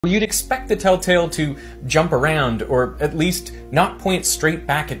You'd expect the Telltale to jump around, or at least not point straight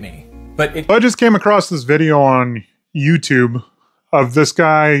back at me. But I just came across this video on YouTube of this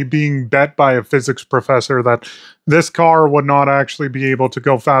guy being bet by a physics professor that this car would not actually be able to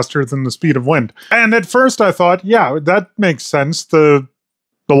go faster than the speed of wind. And at first I thought, yeah, that makes sense. The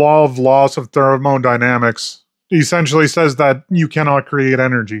law of loss of thermodynamics essentially says that you cannot create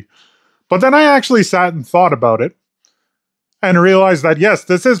energy. But then I actually sat and thought about it and realized that, yes,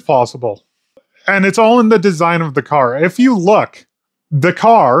 this is possible. And it's all in the design of the car. If you look, the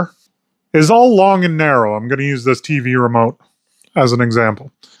car is all long and narrow. I'm going to use this TV remote as an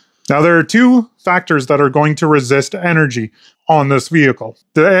example. Now, there are two factors that are going to resist energy on this vehicle.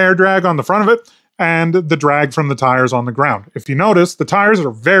 The air drag on the front of it and the drag from the tires on the ground. If you notice, the tires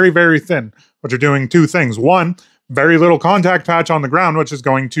are very, very thin, which are doing two things. One, very little contact patch on the ground, which is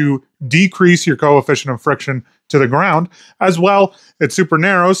going to decrease your coefficient of friction to the ground. As well, it's super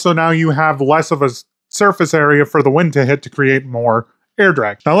narrow, so now you have less of a surface area for the wind to hit to create more air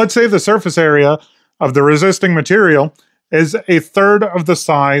drag. Now, let's say the surface area of the resisting material is a third of the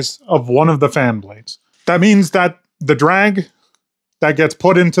size of one of the fan blades. That means that the drag that gets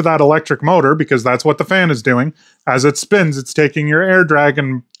put into that electric motor, because that's what the fan is doing, as it spins, it's taking your air drag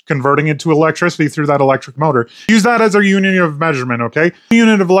and converting it to electricity through that electric motor. Use that as a unit of measurement, okay? A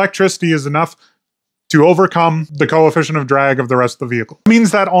unit of electricity is enough to overcome the coefficient of drag of the rest of the vehicle. It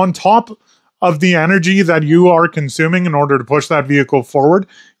means that on top of the energy that you are consuming in order to push that vehicle forward,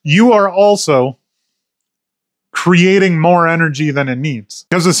 you are also creating more energy than it needs.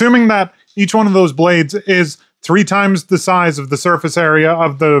 Because assuming that each one of those blades is 3 times the size of the surface area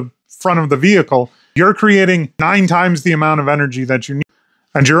of the front of the vehicle, you're creating 9 times the amount of energy that you need.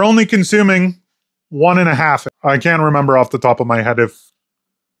 And you're only consuming 1.5. I can't remember off the top of my head if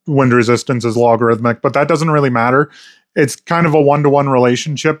wind resistance is logarithmic, but that doesn't really matter. It's kind of a one-to-one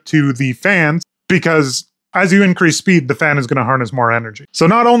relationship to the fans, because as you increase speed, the fan is going to harness more energy. So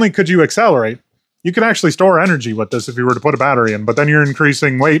not only could you accelerate, you could actually store energy with this if you were to put a battery in, but then you're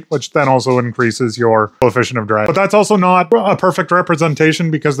increasing weight, which then also increases your coefficient of drag. But that's also not a perfect representation,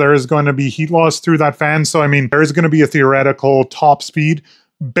 because there is going to be heat loss through that fan. So, I mean, there is going to be a theoretical top speed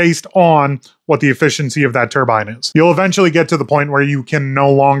based on what the efficiency of that turbine is. You'll eventually get to the point where you can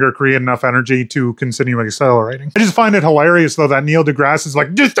no longer create enough energy to continue accelerating. I just find it hilarious, though, that Neil deGrasse is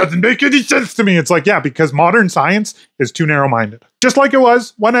like, this doesn't make any sense to me. It's like, yeah, because modern science is too narrow-minded. Just like it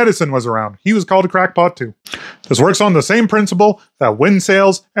was when Edison was around. He was called a crackpot too. This works on the same principle that wind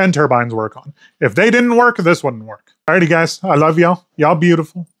sails and turbines work on. If they didn't work, this wouldn't work. Alrighty, guys. I love y'all. Y'all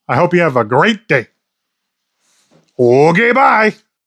beautiful. I hope you have a great day. Okay, bye.